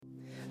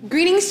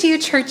Greetings to you,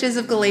 churches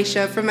of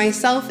Galatia, from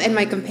myself and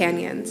my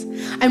companions.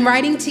 I'm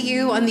writing to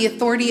you on the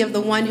authority of the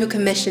one who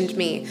commissioned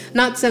me,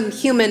 not some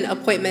human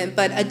appointment,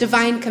 but a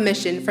divine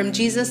commission from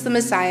Jesus the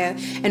Messiah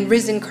and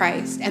risen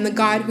Christ and the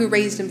God who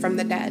raised him from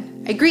the dead.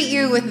 I greet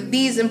you with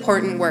these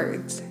important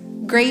words: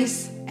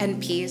 grace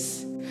and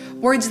peace,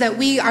 words that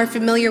we are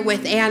familiar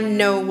with and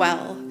know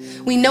well.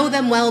 We know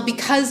them well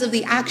because of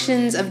the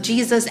actions of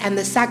Jesus and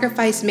the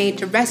sacrifice made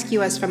to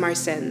rescue us from our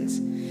sins.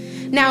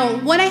 Now,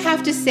 what I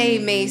have to say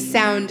may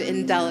sound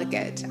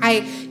indelicate.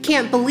 I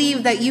can't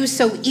believe that you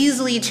so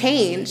easily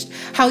changed,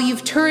 how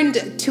you've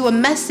turned to a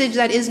message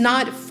that is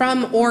not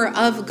from or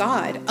of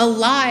God, a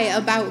lie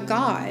about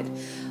God.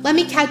 Let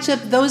me catch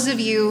up those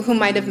of you who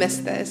might have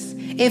missed this.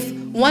 If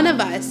one of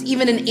us,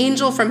 even an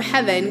angel from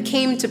heaven,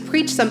 came to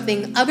preach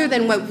something other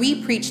than what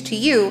we preach to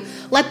you,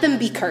 let them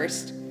be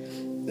cursed.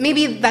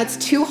 Maybe that's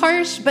too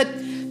harsh, but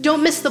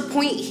don't miss the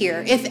point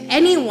here. If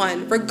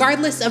anyone,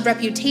 regardless of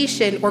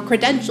reputation or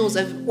credentials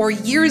or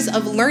years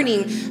of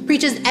learning,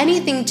 preaches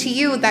anything to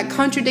you that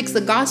contradicts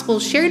the gospel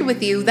shared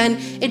with you, then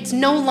it's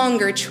no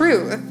longer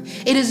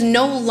truth. It is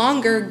no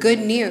longer good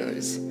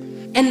news.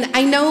 And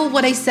I know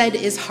what I said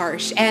is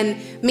harsh and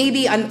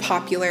maybe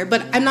unpopular,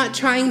 but I'm not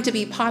trying to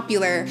be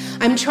popular.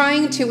 I'm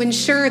trying to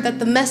ensure that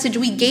the message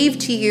we gave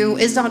to you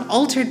is not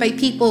altered by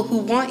people who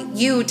want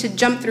you to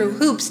jump through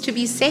hoops to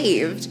be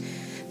saved.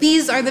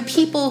 These are the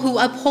people who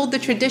uphold the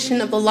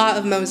tradition of the law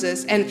of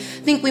Moses and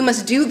think we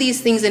must do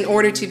these things in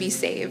order to be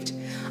saved.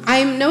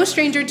 I'm no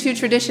stranger to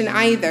tradition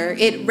either.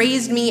 It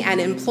raised me and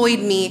employed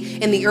me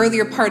in the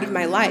earlier part of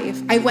my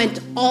life. I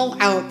went all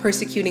out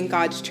persecuting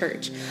God's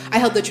church. I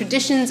held the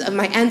traditions of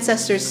my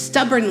ancestors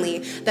stubbornly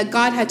that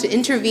God had to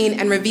intervene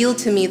and reveal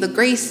to me the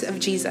grace of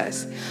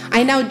Jesus.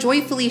 I now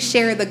joyfully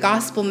share the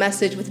gospel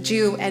message with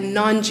Jew and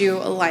non-Jew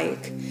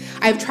alike.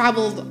 I've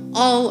traveled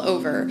all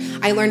over.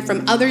 I learned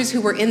from others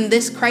who were in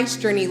this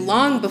Christ journey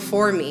long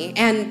before me,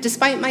 and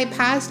despite my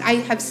past, I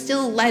have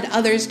still led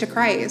others to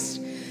Christ.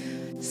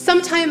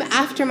 Sometime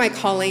after my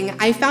calling,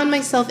 I found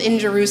myself in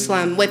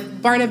Jerusalem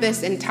with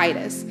Barnabas and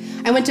Titus.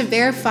 I went to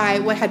verify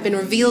what had been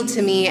revealed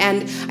to me,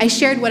 and I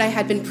shared what I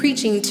had been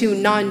preaching to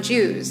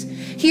non-Jews.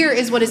 Here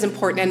is what is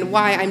important and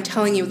why I'm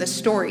telling you this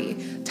story.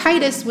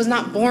 Titus was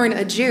not born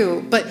a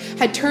Jew, but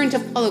had turned to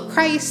follow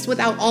Christ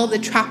without all the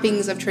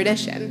trappings of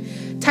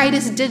tradition.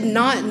 Titus did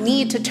not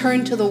need to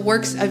turn to the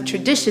works of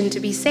tradition to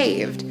be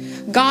saved.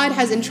 God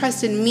has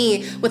entrusted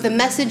me with a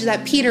message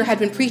that Peter had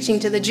been preaching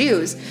to the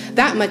Jews.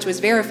 That much was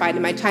verified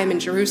in my time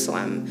in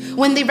Jerusalem.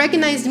 When they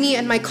recognized me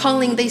and my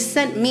calling, they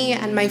sent me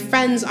and my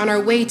friends on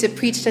our way to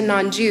preach to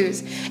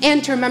non-Jews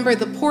and to remember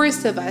the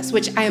poorest of us,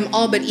 which I am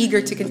all but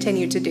eager to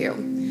continue to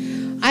do.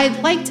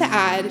 I'd like to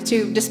add,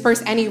 to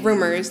disperse any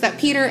rumors, that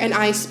Peter and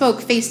I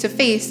spoke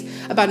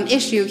face-to-face about an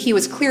issue he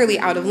was clearly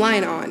out of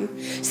line on.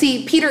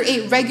 See, Peter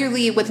ate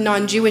regularly with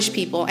non-Jewish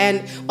people,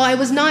 and while I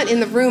was not in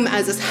the room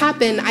as this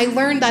happened, I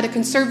learned that a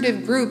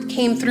conservative group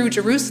came through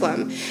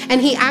Jerusalem,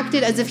 and he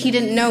acted as if he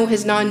didn't know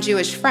his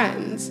non-Jewish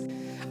friends.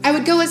 I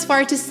would go as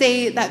far to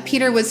say that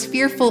Peter was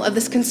fearful of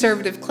this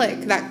conservative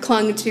clique that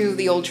clung to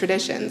the old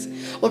traditions.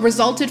 What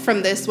resulted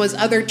from this was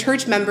other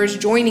church members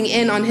joining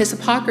in on his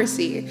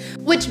hypocrisy,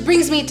 which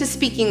brings me to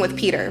speaking with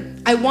Peter.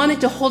 I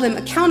wanted to hold him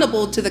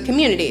accountable to the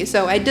community,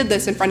 so I did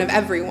this in front of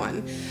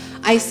everyone.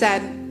 I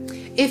said,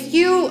 if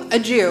you, a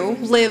Jew,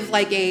 live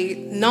like a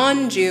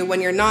non-Jew when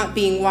you're not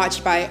being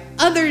watched by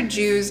other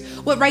Jews,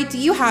 what right do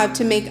you have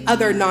to make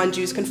other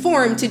non-Jews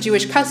conform to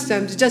Jewish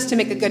customs just to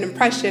make a good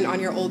impression on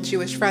your old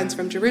Jewish friends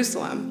from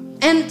Jerusalem?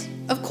 And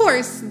of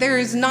course, there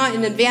is not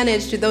an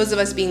advantage to those of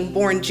us being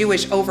born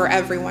Jewish over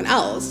everyone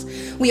else.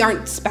 We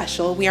aren't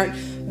special. We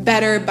aren't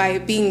better by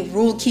being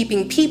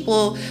rule-keeping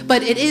people,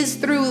 but it is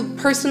through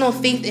personal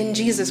faith in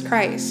Jesus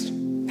Christ.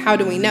 How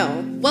do we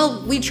know?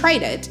 Well, we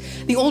tried it.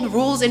 The old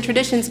rules and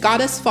traditions got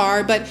us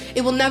far, but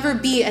it will never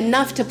be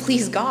enough to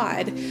please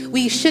God.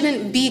 We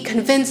shouldn't be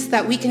convinced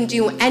that we can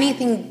do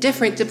anything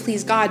different to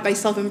please God by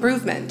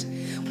self-improvement.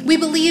 We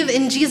believe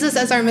in Jesus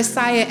as our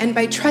Messiah, and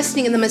by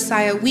trusting in the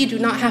Messiah, we do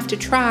not have to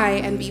try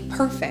and be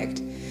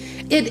perfect.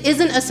 It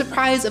isn't a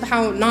surprise of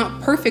how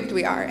not perfect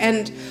we are.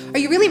 And are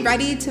you really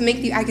ready to make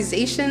the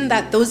accusation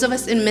that those of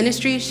us in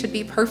ministry should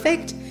be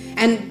perfect?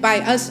 And by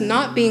us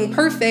not being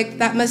perfect,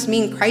 that must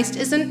mean Christ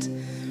isn't?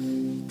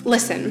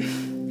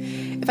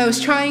 Listen, if I was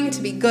trying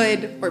to be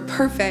good or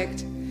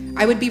perfect,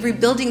 I would be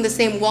rebuilding the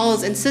same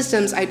walls and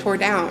systems I tore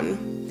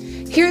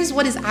down. Here's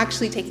what is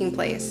actually taking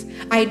place.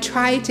 I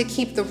tried to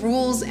keep the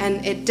rules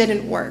and it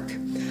didn't work.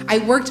 I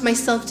worked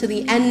myself to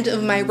the end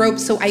of my rope,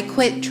 so I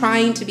quit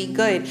trying to be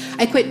good.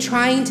 I quit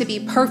trying to be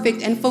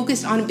perfect and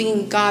focused on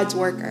being God's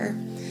worker.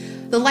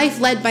 The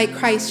life led by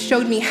Christ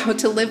showed me how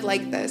to live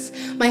like this.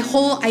 My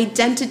whole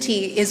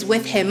identity is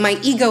with him. My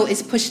ego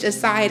is pushed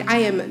aside. I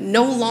am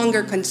no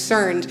longer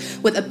concerned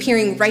with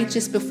appearing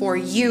righteous before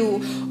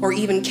you or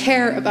even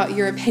care about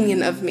your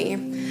opinion of me.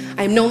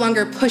 I am no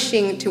longer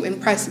pushing to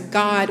impress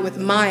God with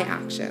my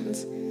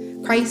actions.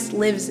 Christ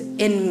lives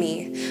in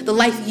me. The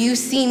life you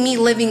see me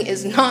living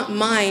is not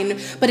mine,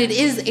 but it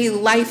is a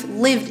life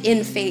lived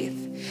in faith.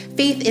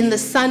 faith in the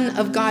Son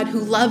of God who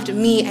loved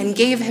me and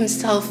gave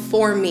himself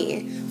for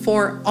me,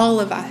 for all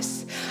of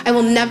us. I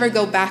will never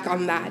go back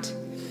on that.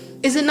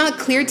 Is it not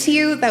clear to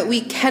you that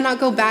we cannot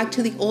go back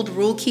to the old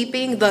rule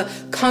keeping, the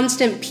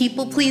constant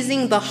people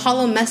pleasing, the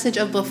hollow message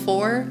of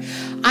before?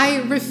 I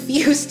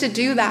refuse to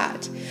do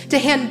that, to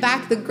hand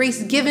back the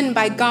grace given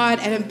by God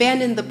and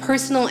abandon the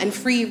personal and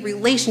free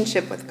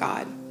relationship with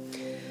God.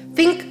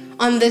 Think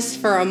on this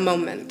for a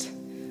moment.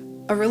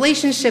 A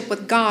relationship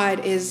with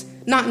God is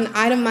not an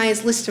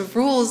itemized list of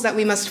rules that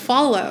we must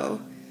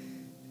follow.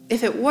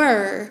 If it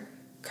were,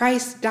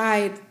 Christ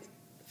died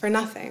for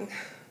nothing.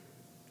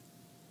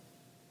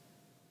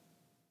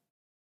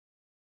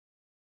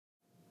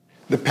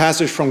 The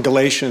passage from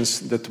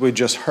Galatians that we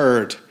just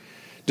heard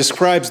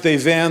describes the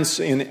events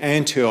in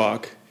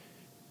Antioch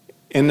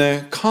in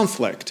a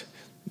conflict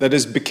that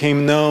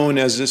became known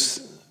as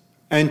this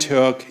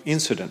Antioch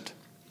incident.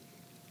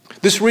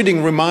 This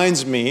reading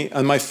reminds me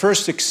of my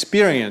first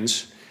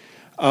experience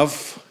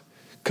of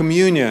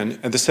communion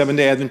at the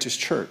Seventh-day Adventist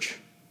Church.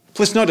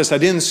 Please notice I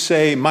didn't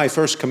say my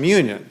first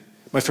communion,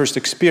 my first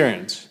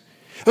experience.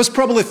 It was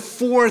probably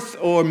fourth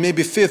or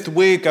maybe fifth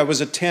week I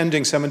was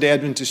attending Seventh-day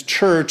Adventist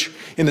Church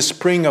in the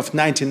spring of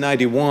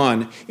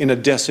 1991 in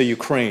Odessa,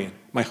 Ukraine,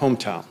 my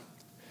hometown.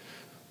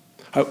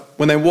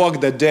 When I walked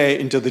that day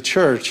into the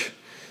church,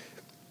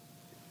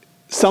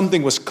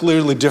 something was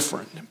clearly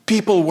different.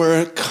 People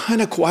were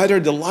kind of quieter.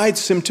 The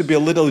lights seemed to be a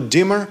little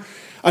dimmer.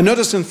 I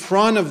noticed in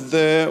front of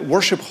the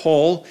worship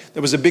hall,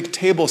 there was a big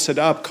table set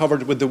up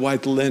covered with the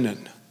white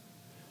linen.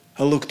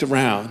 I looked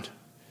around.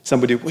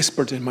 Somebody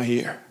whispered in my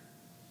ear,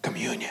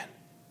 "Communion."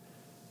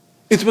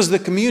 It was the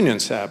communion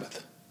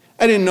Sabbath.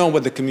 I didn't know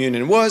what the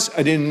communion was.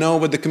 I didn't know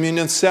what the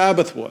communion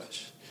Sabbath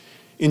was.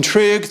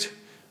 Intrigued,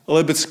 a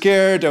little bit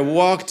scared, I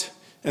walked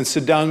and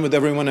sat down with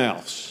everyone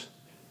else.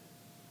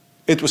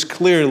 It was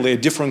clearly a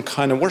different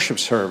kind of worship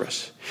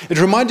service. It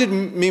reminded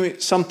me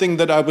something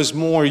that I was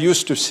more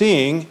used to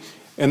seeing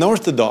in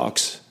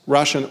Orthodox,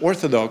 Russian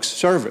Orthodox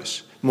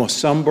service. More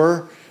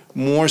somber,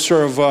 more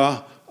sort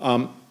of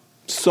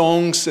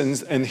songs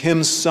and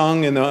hymns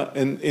sung in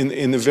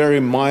a very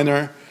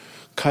minor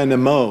kind of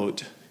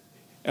mode.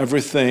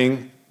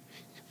 Everything,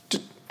 to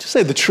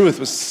say the truth,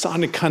 was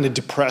sounding kind of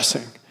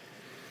depressing.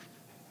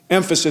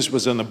 Emphasis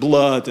was on the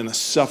blood and the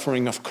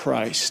suffering of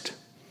Christ.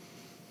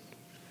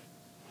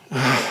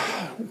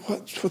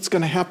 What's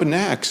going to happen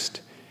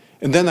next?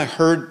 And then I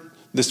heard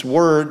this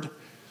word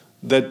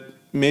that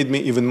made me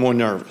even more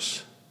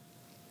nervous.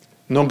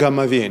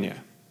 Nogomовение,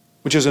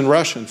 which is in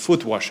Russian,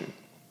 foot washing.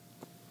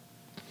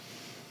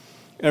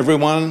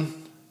 Everyone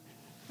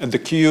at the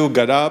queue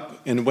got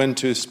up and went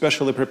to a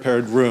specially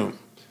prepared room,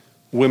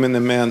 women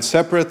and men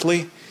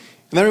separately,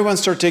 and everyone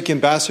started taking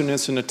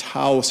bassinets and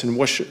towels and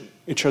washing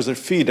each other's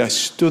feet. I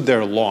stood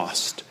there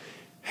lost.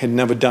 I had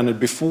never done it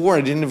before.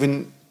 I didn't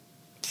even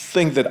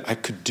think that I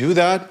could do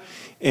that,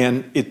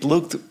 and it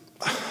looked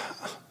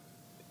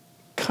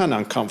kind of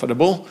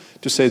uncomfortable,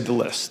 to say the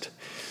least.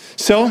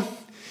 So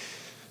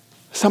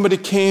somebody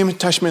came,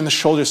 touched me on the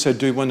shoulder, said,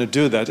 "Do you want to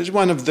do that?" It's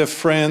one of the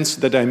friends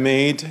that I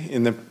made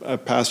in the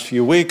past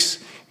few weeks,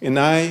 and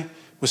I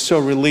was so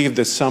relieved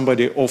that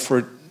somebody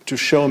offered to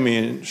show me,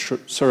 and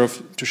sort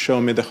of to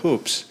show me the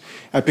hoops.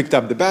 I picked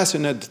up the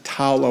bassinet, the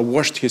towel, I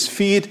washed his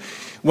feet.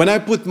 When I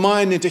put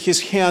mine into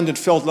his hand, it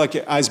felt like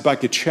an ice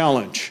bucket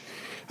challenge.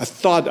 I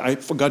thought I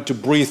forgot to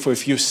breathe for a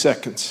few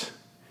seconds.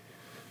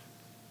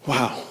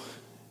 Wow.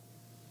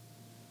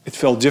 It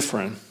felt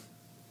different.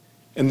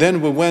 And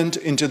then we went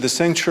into the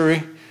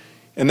sanctuary,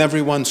 and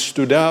everyone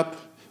stood up,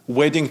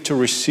 waiting to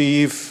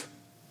receive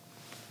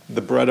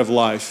the bread of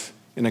life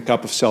in a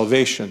cup of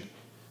salvation.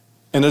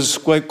 And it's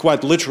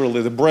quite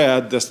literally the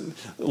bread, the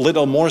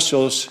little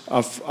morsels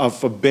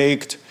of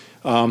baked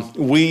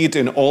wheat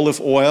and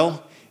olive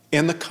oil,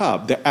 and the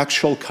cup, the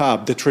actual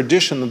cup. The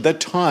tradition at that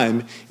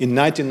time in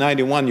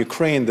 1991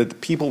 Ukraine, that the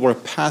people were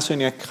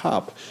passing a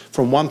cup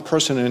from one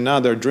person to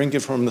another,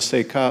 drinking from the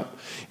same cup,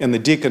 and the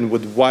deacon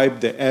would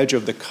wipe the edge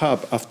of the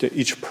cup after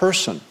each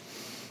person.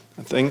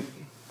 I think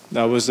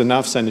that was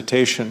enough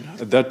sanitation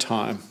at that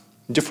time,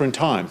 different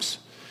times.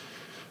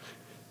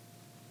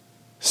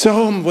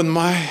 So when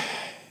my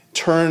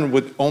turn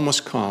would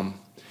almost come,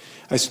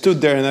 I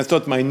stood there and I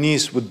thought my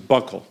knees would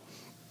buckle.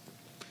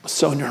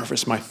 So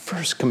nervous, my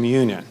first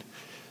communion,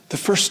 the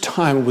first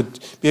time I would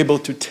be able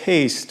to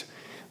taste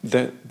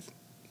the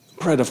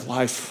bread of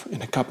life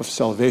in a cup of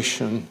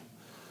salvation,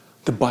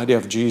 the body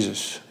of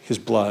Jesus, his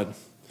blood.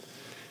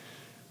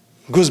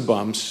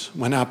 Goosebumps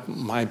went up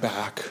my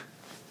back.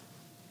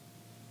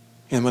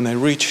 And when I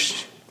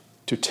reached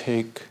to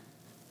take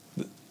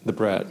the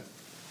bread,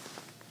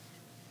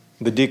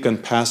 the deacon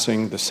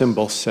passing the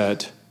symbol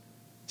said,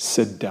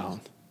 "Sit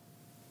down."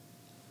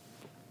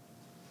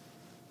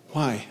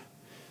 Why?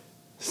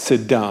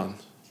 Sit down.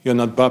 You're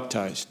not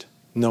baptized.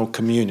 No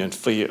communion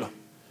for you.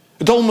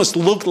 It almost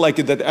looked like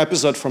that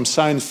episode from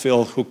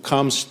Seinfeld who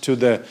comes to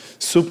the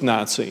soup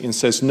Nazi and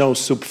says, "No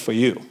soup for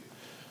you."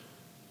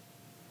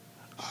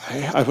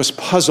 I was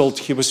puzzled.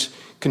 He was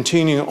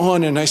continuing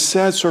on, and I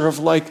said sort of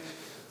like,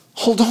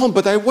 Hold on,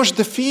 but I washed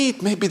the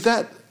feet. Maybe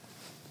that.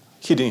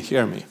 He didn't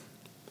hear me.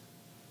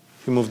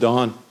 He moved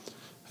on.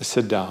 I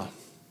sat down.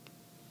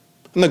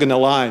 I'm not going to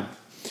lie.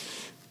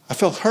 I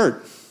felt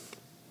hurt.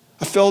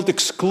 I felt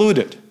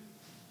excluded.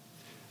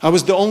 I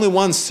was the only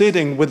one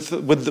sitting with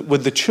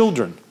the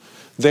children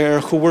there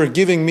who were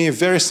giving me a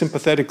very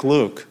sympathetic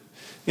look.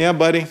 Yeah,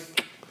 buddy,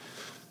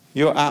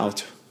 you're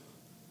out.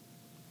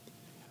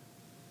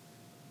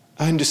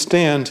 I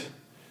understand,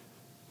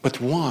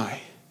 but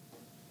why?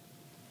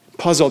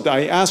 Puzzled,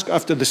 I asked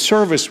after the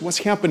service, what's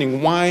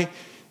happening? Why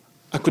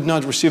I could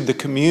not receive the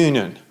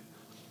communion?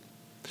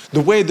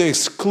 The way the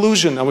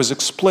exclusion I was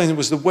explaining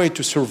was the way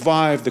to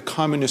survive the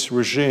communist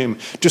regime.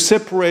 To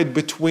separate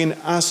between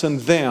us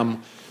and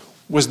them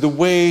was the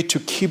way to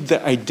keep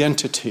the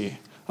identity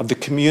of the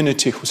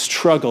community who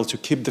struggled to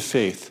keep the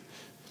faith.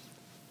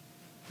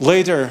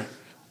 Later,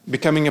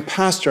 becoming a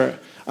pastor,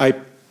 I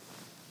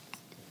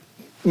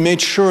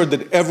made sure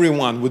that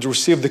everyone would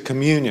receive the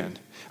communion.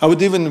 I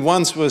would even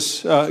once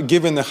was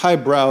given a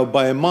highbrow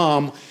by a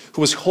mom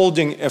who was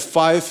holding a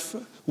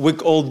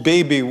 5-week-old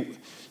baby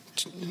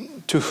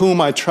to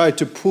whom I tried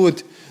to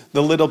put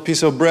the little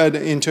piece of bread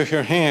into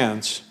her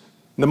hands.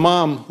 The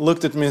mom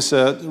looked at me and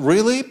said,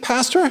 "Really,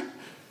 Pastor?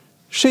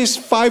 She's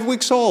 5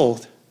 weeks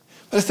old."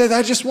 But I said,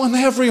 I just want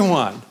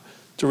everyone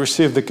to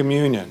receive the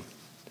communion.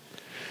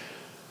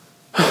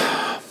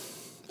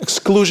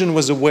 Exclusion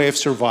was a way of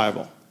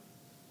survival.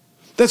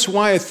 That's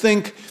why I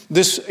think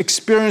this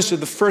experience of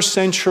the first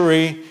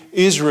century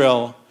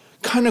Israel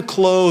kind of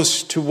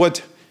close to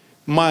what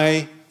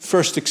my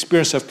first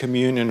experience of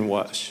communion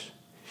was.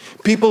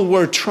 People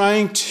were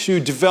trying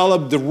to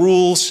develop the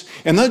rules,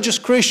 and not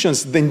just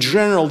Christians, in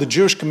general, the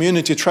Jewish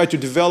community tried to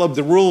develop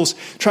the rules,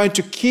 trying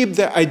to keep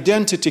their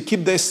identity,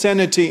 keep their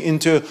sanity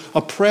into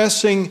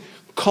oppressing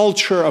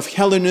culture of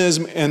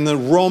Hellenism and the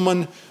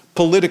Roman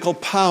political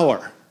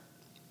power.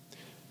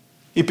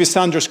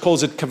 Epicentris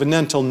calls it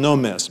covenantal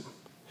nomism,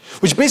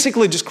 which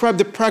basically described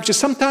the practice.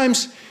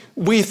 Sometimes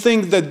we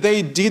think that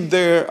they did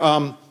their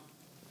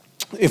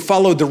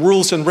followed the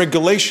rules and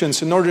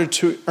regulations in order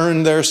to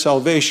earn their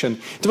salvation.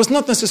 It was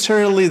not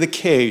necessarily the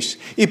case.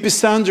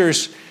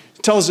 Epicentris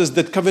tells us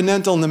that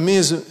covenantal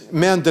nomism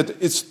meant that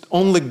it's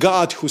only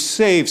God who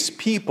saves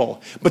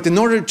people. But in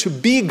order to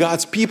be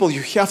God's people,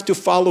 you have to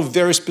follow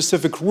very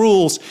specific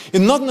rules,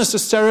 and not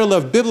necessarily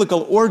of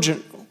biblical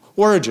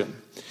origin.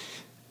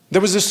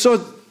 There was a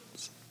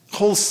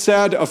whole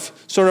set of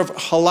sort of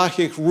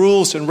halachic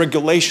rules and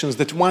regulations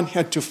that one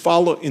had to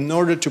follow in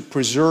order to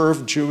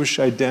preserve Jewish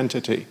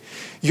identity.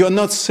 You are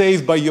not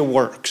saved by your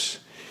works,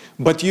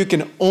 but you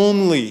can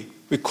only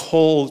be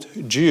called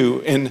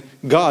Jew, and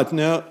God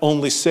not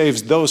only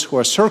saves those who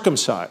are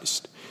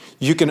circumcised.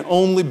 You can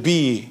only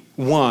be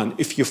one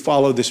if you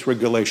follow these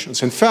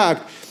regulations. In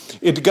fact,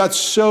 it got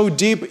so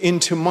deep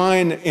into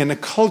mind and a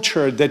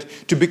culture that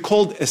to be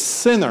called a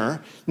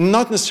sinner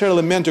not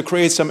necessarily meant to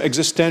create some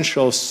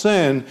existential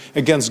sin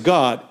against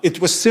God. It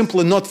was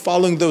simply not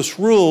following those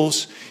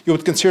rules you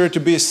would consider to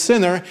be a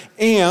sinner.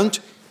 And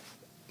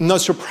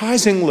not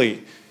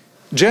surprisingly,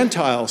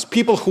 Gentiles,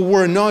 people who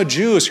were not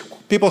Jews,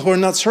 people who were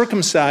not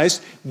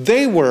circumcised,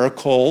 they were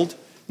called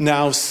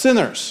now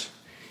sinners.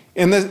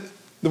 And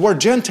the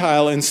word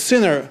Gentile and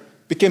sinner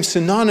became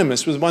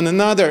synonymous with one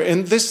another.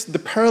 And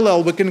the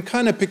parallel we can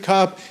kind of pick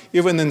up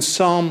even in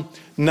Psalm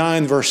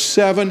 9, verse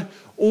 7,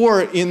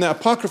 or in the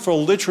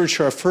apocryphal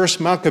literature of 1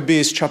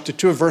 Maccabees chapter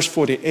 2, verse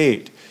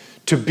 48.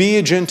 To be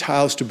a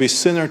Gentile is to be a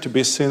sinner, to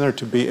be a sinner,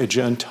 to be a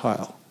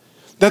Gentile.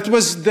 That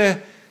was the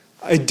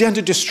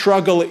identity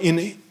struggle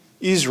in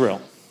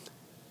Israel.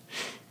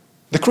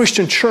 The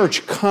Christian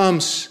church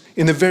comes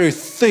in the very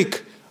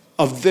thick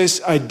of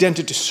this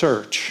identity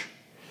search.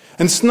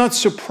 And it's not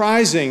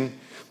surprising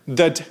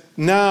that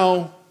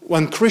now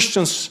when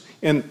Christians,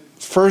 and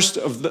first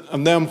of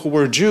them who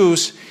were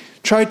Jews,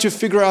 tried to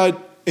figure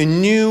out a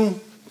new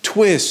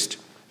twist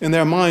in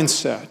their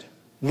mindset.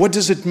 What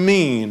does it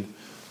mean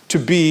to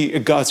be a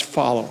God's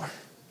follower?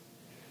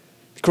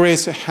 It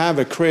creates a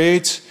havoc,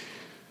 creates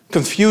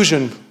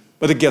confusion,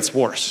 but it gets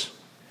worse.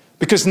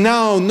 Because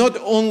now not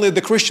only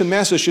the Christian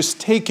message is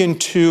taken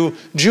to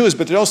Jews,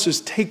 but it also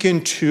is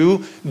taken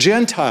to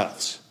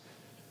Gentiles.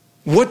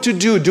 What to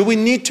do? Do we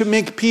need to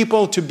make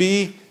people to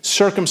be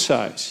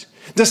circumcised?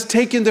 Does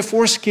taking the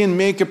foreskin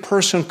make a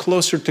person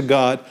closer to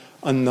God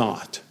or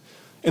not?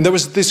 And there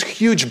was this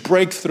huge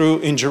breakthrough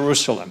in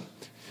Jerusalem.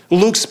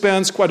 Luke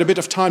spends quite a bit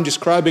of time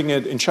describing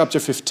it in chapter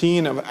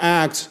 15 of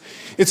Acts.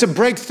 It's a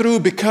breakthrough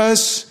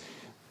because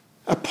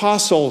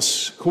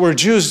apostles who were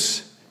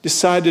Jews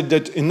decided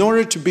that in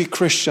order to be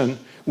Christian,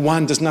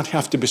 one does not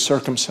have to be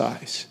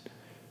circumcised.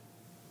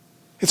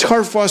 It's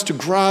hard for us to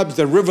grab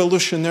the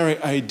revolutionary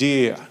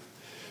idea.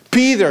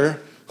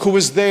 Peter, who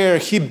was there,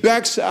 he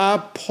backs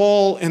up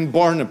Paul and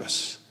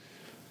Barnabas.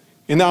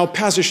 In our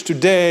passage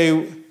today,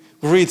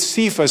 we read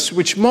Cephas,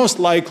 which most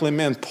likely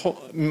meant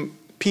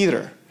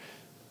Peter.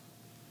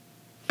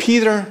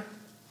 Peter,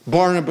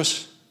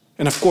 Barnabas,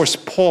 and of course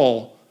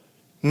Paul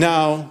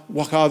now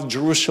walk out of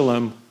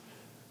Jerusalem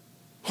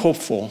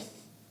hopeful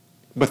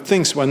but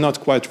things were not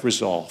quite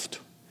resolved.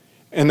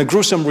 And the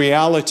gruesome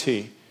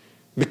reality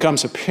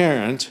becomes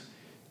apparent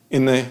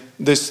in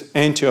this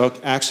Antioch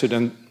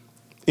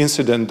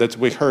incident that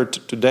we heard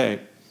today.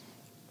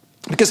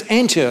 Because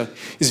Antioch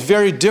is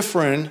very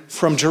different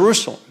from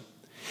Jerusalem.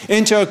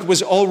 Antioch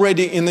was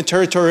already in the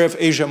territory of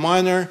Asia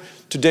Minor,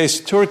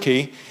 today's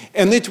Turkey,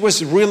 and it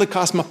was a really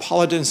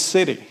cosmopolitan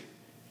city.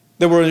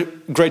 There were a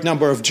great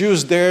number of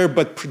Jews there,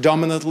 but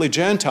predominantly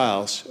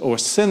Gentiles or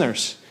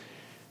sinners.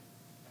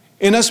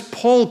 And as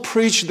Paul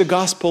preached the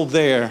gospel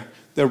there,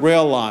 they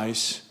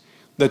realized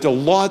that a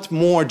lot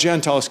more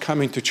Gentiles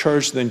coming to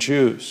church than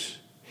Jews.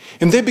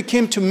 And they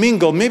began to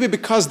mingle, maybe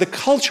because the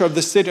culture of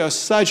the city was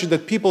such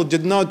that people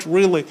did not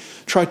really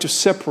try to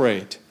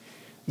separate.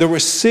 They were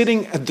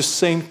sitting at the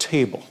same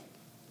table.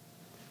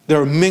 They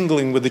were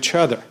mingling with each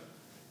other.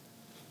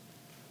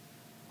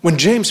 When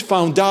James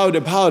found out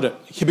about it,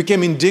 he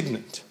became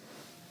indignant.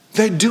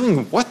 They're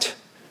doing what?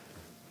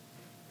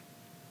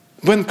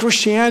 When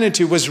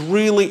Christianity was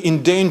really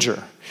in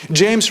danger,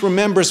 James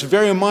remembers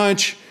very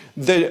much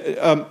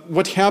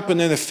what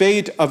happened in the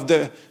fate of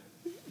the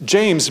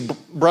James,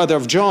 brother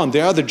of John, the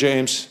other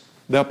James,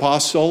 the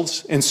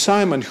apostles, and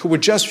Simon, who were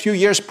just a few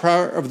years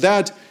prior of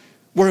that,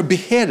 were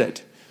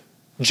beheaded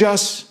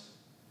just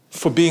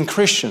for being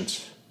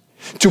Christians.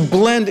 To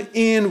blend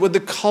in with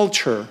the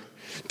culture,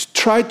 to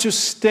try to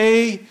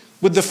stay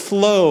with the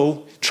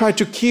flow, try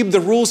to keep the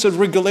rules and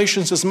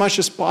regulations as much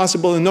as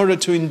possible in order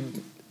to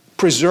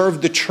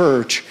preserve the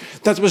church.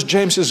 That was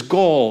James's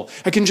goal.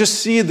 I can just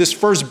see this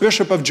first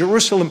bishop of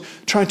Jerusalem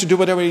trying to do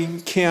whatever he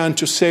can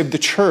to save the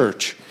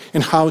church.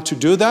 And how to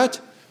do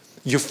that?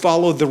 You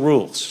follow the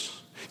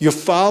rules. You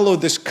follow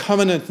this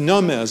covenant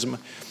nomism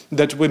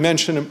that we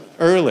mentioned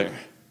earlier,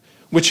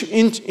 which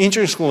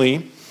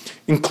interestingly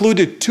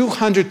included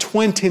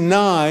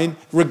 229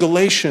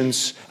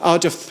 regulations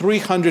out of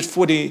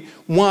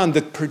 341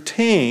 that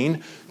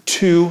pertain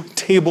to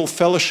table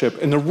fellowship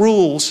and the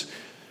rules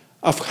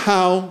of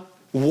how,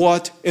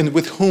 what, and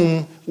with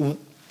whom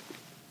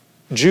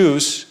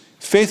Jews,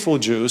 faithful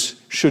Jews,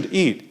 should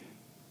eat.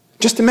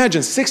 Just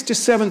imagine,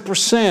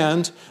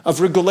 67% of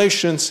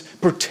regulations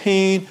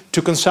pertain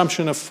to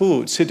consumption of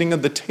food, sitting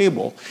at the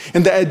table.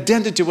 And the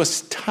identity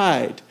was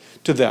tied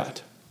to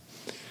that.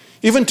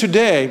 Even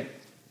today,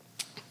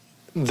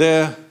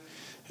 the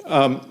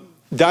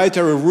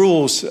dietary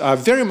rules are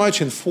very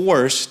much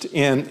enforced,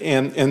 and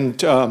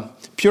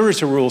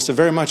purity rules are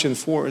very much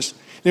enforced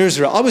in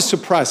Israel. I was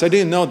surprised. I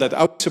didn't know that.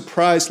 I was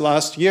surprised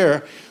last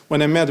year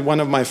when I met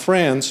one of my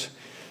friends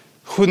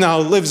who now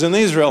lives in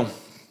Israel.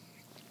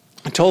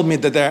 Told me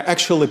that there are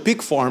actually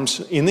pig farms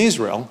in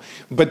Israel,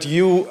 but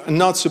you are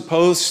not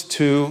supposed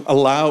to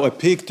allow a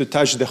pig to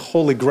touch the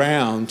holy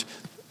ground,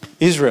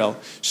 Israel.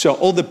 So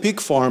all the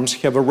pig farms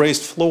have a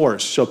raised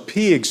floors, so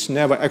pigs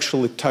never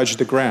actually touch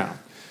the ground.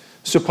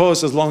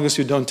 Suppose as long as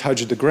you don't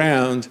touch the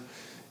ground,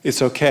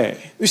 it's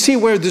okay. You see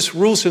where these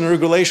rules and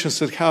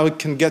regulations and how it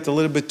can get a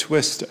little bit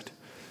twisted.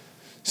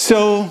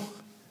 So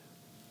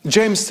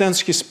James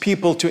sends his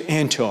people to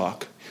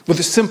Antioch with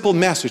a simple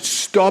message: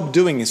 stop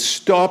doing it,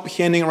 stop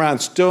hanging around,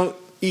 stop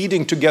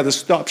eating together,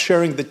 stop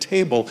sharing the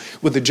table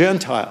with the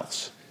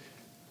Gentiles.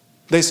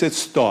 They said,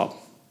 stop.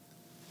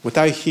 What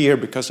I hear,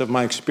 because of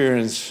my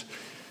experience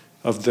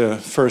of the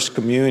First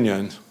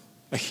Communion,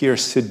 I hear,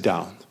 sit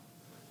down.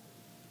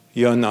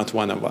 You're not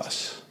one of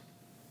us.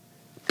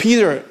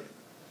 Peter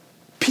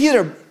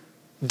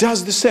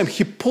does the same.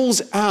 He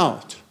pulls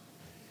out.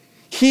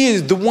 He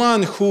is the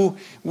one who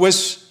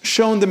was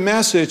shown the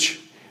message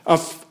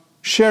of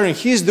sharing.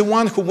 He's the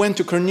one who went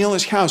to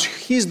Cornelius' house.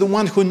 He's the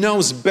one who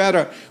knows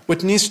better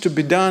what needs to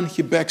be done.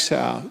 He backs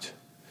out.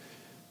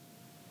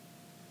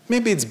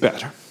 Maybe it's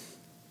better,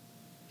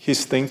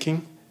 he's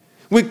thinking.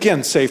 We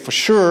can't say for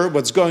sure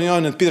what's going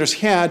on in Peter's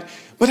head,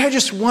 but I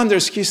just wonder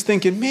if he's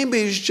thinking, maybe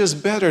it's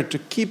just better to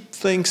keep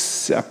things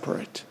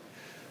separate.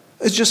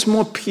 It's just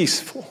more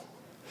peaceful.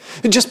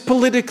 It's just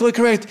politically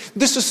correct.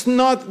 This is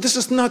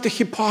not a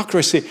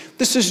hypocrisy.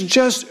 This is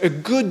just a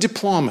good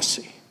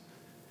diplomacy.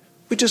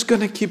 We're just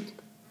going to keep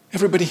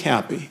everybody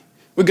happy.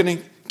 We're going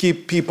to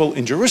keep people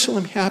in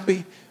Jerusalem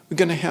happy. We're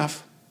going to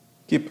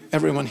keep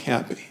everyone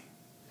happy.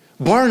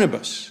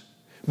 Barnabas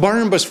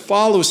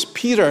follows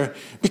Peter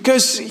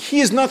because he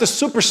is not a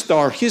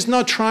superstar. He's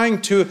not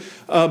trying to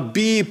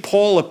be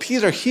Paul or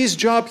Peter. His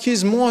job,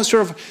 he's more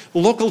sort of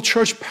local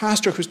church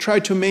pastor who's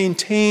tried to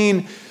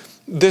maintain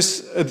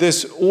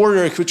this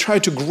order, who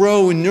tried to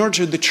grow and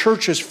nurture the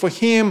churches. For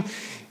him,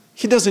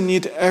 he doesn't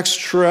need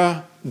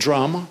extra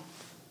drama.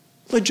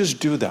 Let's just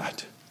do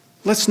that.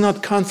 Let's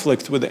not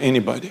conflict with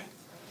anybody.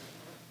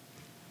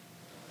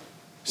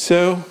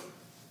 So,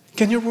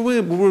 can you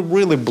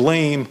really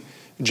blame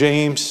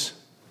James,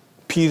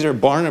 Peter,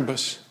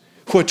 Barnabas,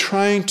 who are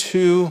trying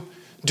to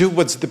do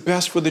what's the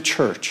best for the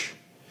church,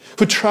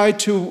 who try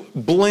to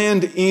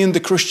blend in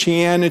the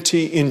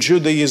Christianity in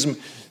Judaism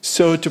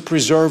so to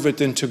preserve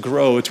it and to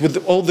grow it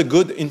with all the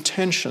good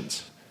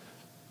intentions?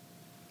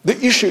 The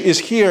issue is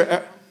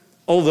here,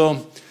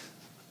 although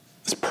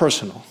it's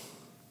personal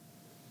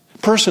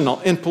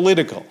and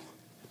political.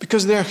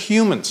 because they're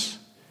humans.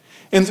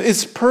 And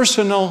it's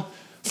personal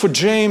for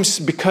James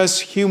because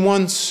he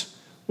wants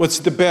what's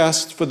the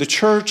best for the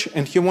church,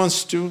 and he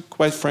wants to,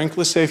 quite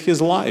frankly, save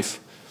his life.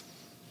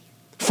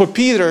 For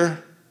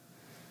Peter,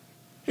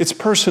 it's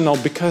personal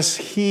because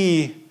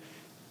he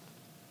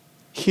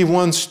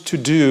wants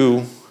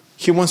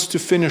to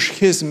finish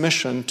his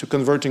mission to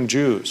converting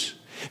Jews.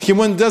 He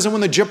doesn't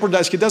want to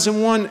jeopardize, he doesn't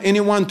want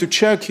anyone to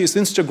check his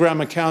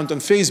Instagram account on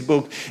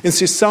Facebook and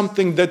see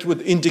something that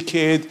would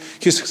indicate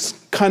his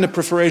kind of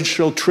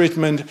preferential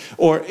treatment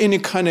or any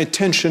kind of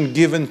attention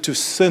given to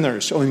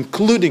sinners, or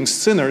including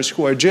sinners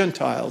who are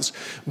Gentiles.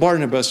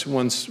 Barnabas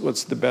wants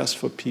what's the best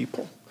for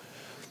people.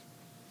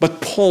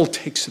 But Paul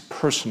takes it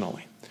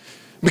personally.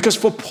 Because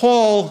for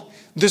Paul,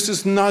 this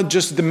is not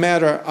just the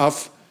matter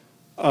of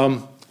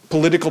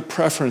political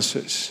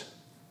preferences,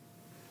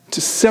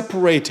 to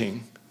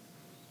separating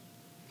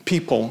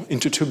people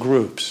into two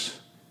groups.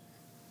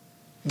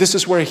 This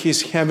is where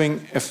he's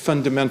having a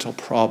fundamental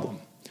problem.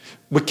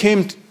 We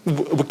came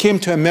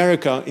to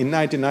America in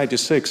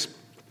 1996,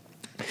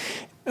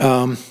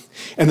 and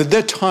at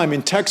that time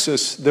in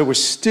Texas, there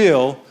was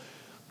still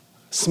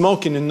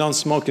smoking and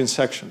non-smoking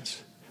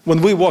sections.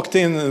 When we walked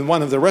in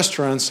one of the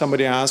restaurants,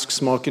 somebody asked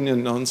smoking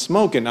and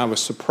non-smoking. I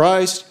was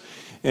surprised,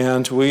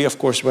 and we, of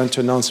course, went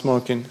to a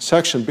non-smoking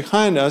section.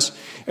 Behind us,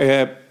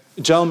 a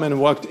gentleman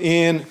walked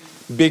in,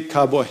 big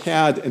cowboy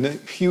hat and a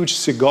huge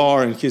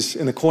cigar in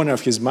the corner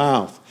of his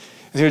mouth.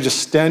 And he was just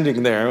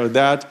standing there with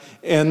that.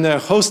 And the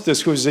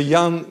hostess, who's a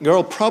young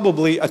girl,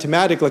 probably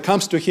automatically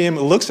comes to him,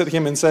 looks at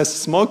him and says,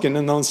 smoking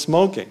and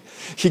non-smoking.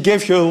 He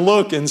gave her a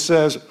look and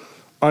says,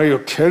 "Are you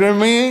kidding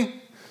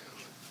me?"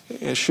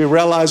 And she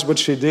realized what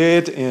she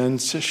did, and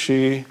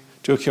she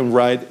took him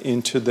right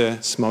into the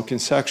smoking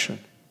section.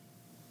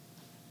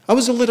 I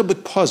was a little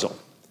bit puzzled.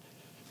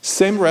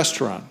 Same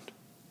restaurant,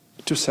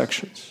 two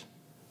sections.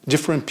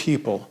 Different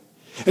people.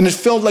 And it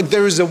felt like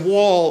there is a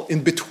wall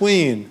in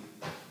between.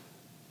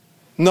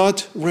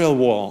 Not real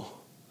wall,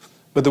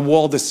 but the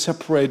wall that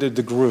separated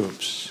the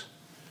groups.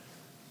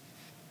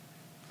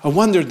 I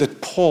wondered that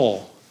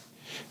Paul,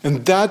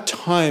 in that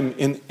time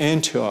in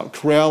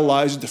Antioch,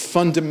 realized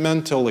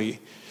fundamentally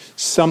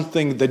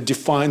something that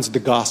defines the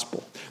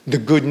gospel, the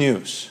good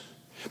news.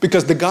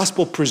 Because the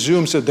gospel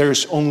presumes that there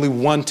is only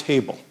one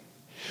table.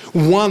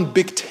 One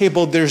big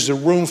table, there's a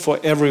room for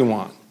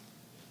everyone.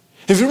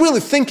 If you really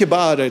think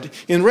about it,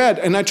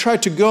 and I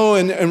tried to go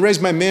and raise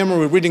my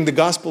memory reading the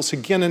Gospels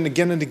again and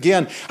again and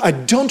again, I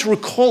don't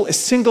recall a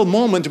single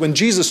moment when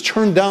Jesus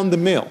turned down the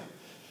meal.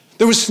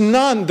 There was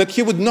none that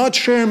he would not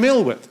share a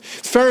meal with.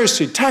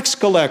 Pharisee, tax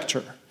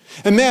collector,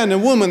 a man, a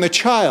woman, a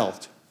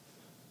child.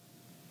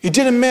 It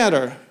didn't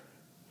matter.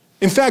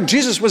 In fact,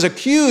 Jesus was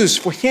accused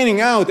for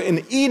hanging out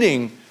and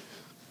eating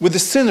with the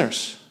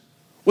sinners,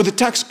 with the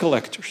tax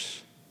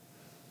collectors.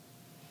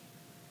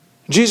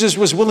 Jesus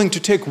was willing to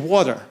take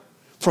water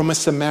from a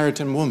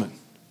Samaritan woman.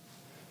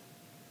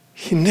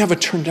 He never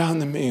turned down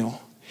the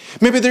meal.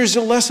 Maybe there's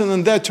a lesson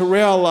in that, to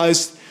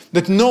realize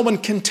that no one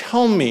can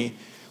tell me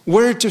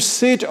where to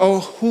sit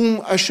or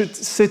whom I should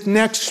sit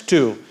next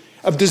to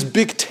of this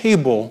big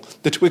table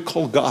that we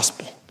call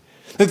gospel.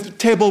 The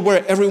table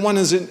where everyone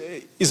is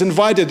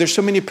invited. There's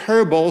so many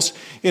parables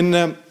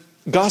in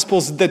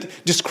Gospels that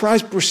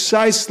describe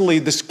precisely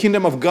this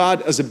kingdom of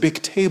God as a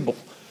big table.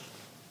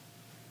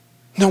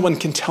 No one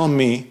can tell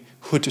me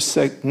who to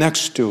sit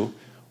next to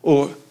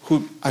or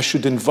who I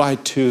should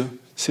invite to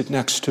sit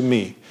next to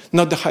me.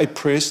 Not the high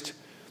priest,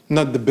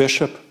 not the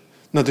bishop,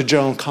 not the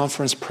general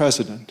conference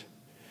president.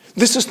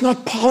 This is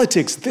not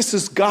politics, this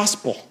is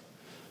gospel.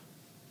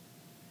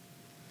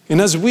 And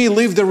as we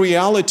live the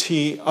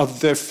reality of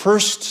the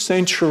first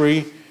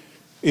century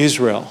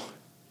Israel,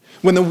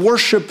 when the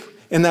worship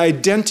and the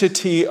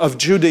identity of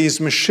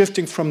Judaism is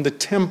shifting from the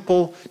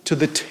temple to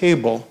the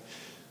table,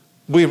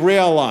 we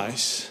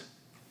realize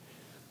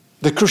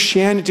that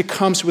Christianity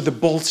comes with a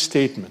bold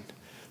statement.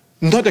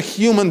 Not a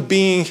human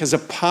being has a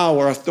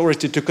power,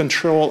 authority to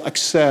control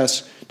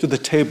access to the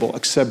table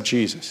except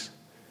Jesus.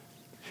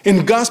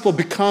 And gospel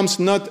becomes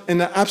not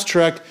an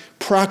abstract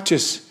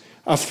practice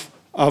of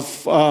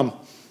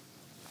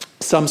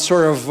some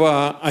sort of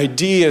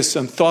ideas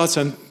and thoughts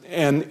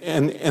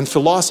and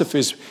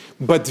philosophies,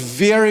 but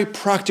very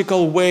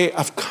practical way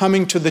of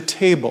coming to the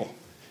table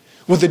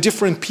with the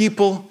different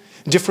people,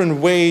 different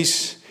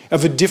ways,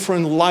 of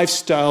different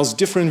lifestyles,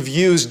 different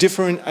views,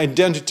 different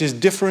identities,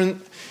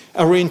 different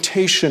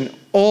orientation,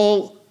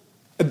 all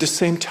at the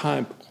same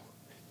time.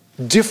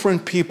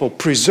 Different people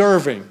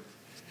preserving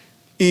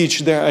each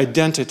their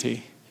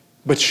identity,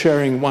 but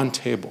sharing one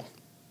table.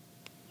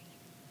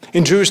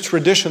 In Jewish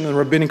tradition and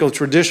rabbinical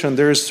tradition,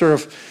 there is sort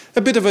of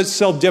a bit of a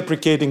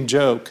self-deprecating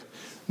joke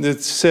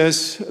that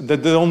says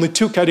that there are only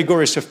two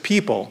categories of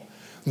people: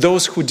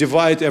 those who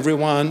divide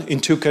everyone in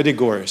two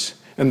categories,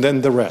 and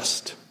then the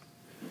rest.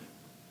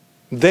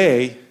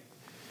 They,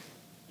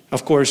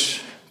 of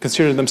course,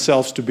 consider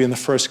themselves to be in the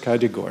first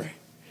category.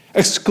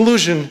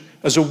 Exclusion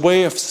as a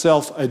way of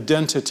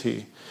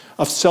self-identity,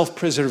 of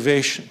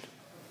self-preservation.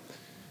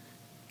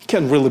 You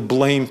can't really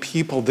blame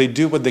people. They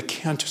do what they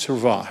can to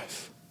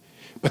survive.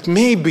 But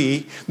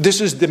maybe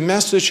this is the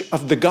message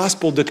of the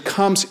gospel that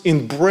comes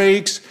and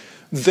breaks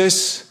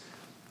this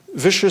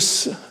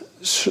vicious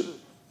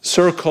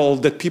circle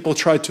that people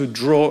try to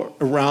draw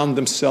around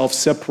themselves,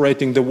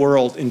 separating the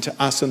world into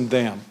us and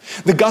them.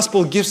 The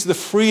gospel gives the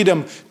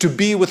freedom to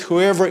be with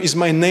whoever is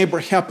my neighbor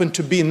happen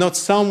to be, not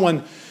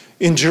someone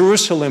in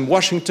Jerusalem,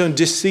 Washington,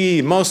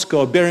 D.C.,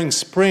 Moscow, Bering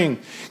Spring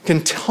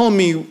can tell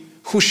me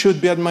who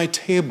should be at my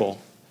table.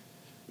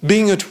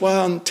 Being at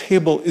one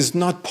table is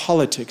not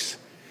politics,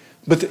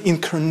 but the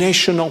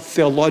incarnational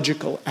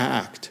theological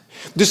act.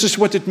 This is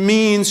what it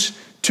means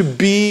to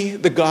be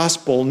the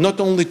gospel, not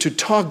only to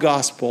talk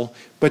gospel,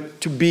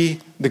 but to be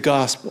the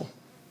gospel.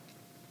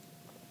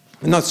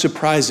 Not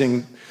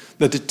surprising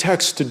that the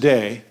text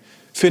today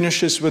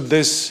finishes with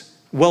these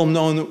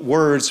well-known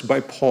words by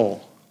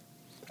Paul.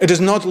 It is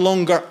not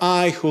longer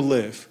I who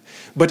live,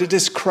 but it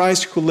is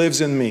Christ who lives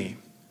in me.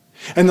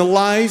 And the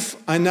life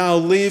I now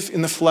live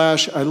in the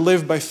flesh, I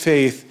live by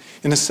faith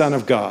in the Son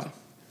of God,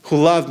 who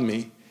loved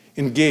me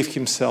and gave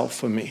himself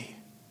for me.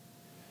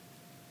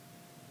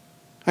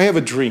 I have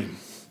a dream.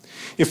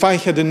 If I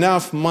had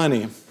enough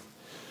money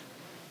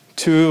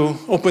to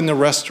open a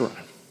restaurant,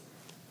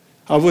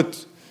 I would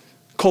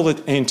call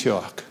it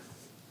Antioch.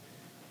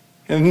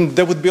 And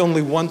there would be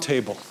only one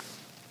table,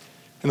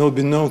 and there would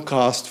be no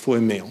cost for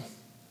a meal.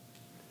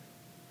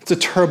 It's a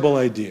terrible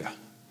idea.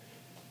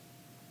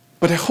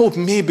 But I hope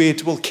maybe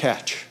it will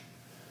catch.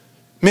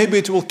 Maybe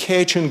it will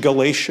catch in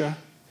Galatia.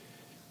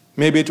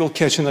 Maybe it will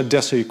catch in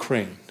Odessa,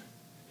 Ukraine.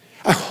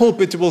 I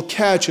hope it will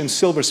catch in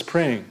Silver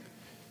Spring,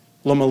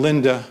 Loma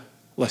Linda,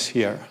 La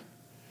Sierra.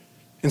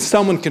 And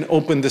someone can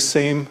open the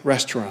same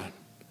restaurant.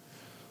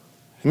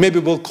 And maybe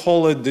we'll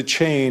call it the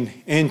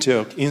chain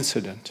Antioch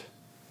incident.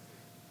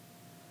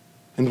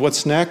 And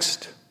what's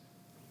next?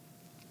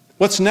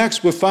 What's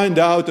next we'll find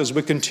out as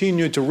we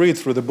continue to read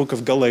through the book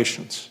of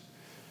Galatians.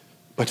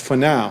 But for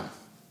now,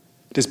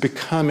 it is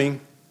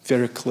becoming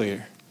very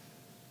clear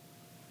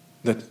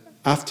that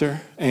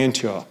after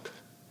Antioch,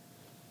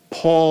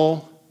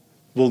 Paul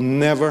will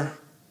never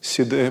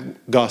see the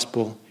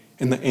gospel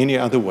in any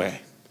other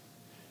way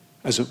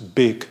as a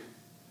big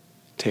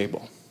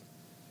table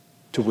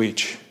to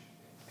which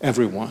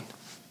everyone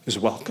is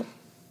welcome.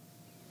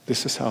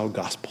 This is our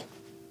gospel.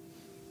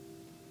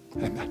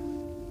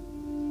 Amen.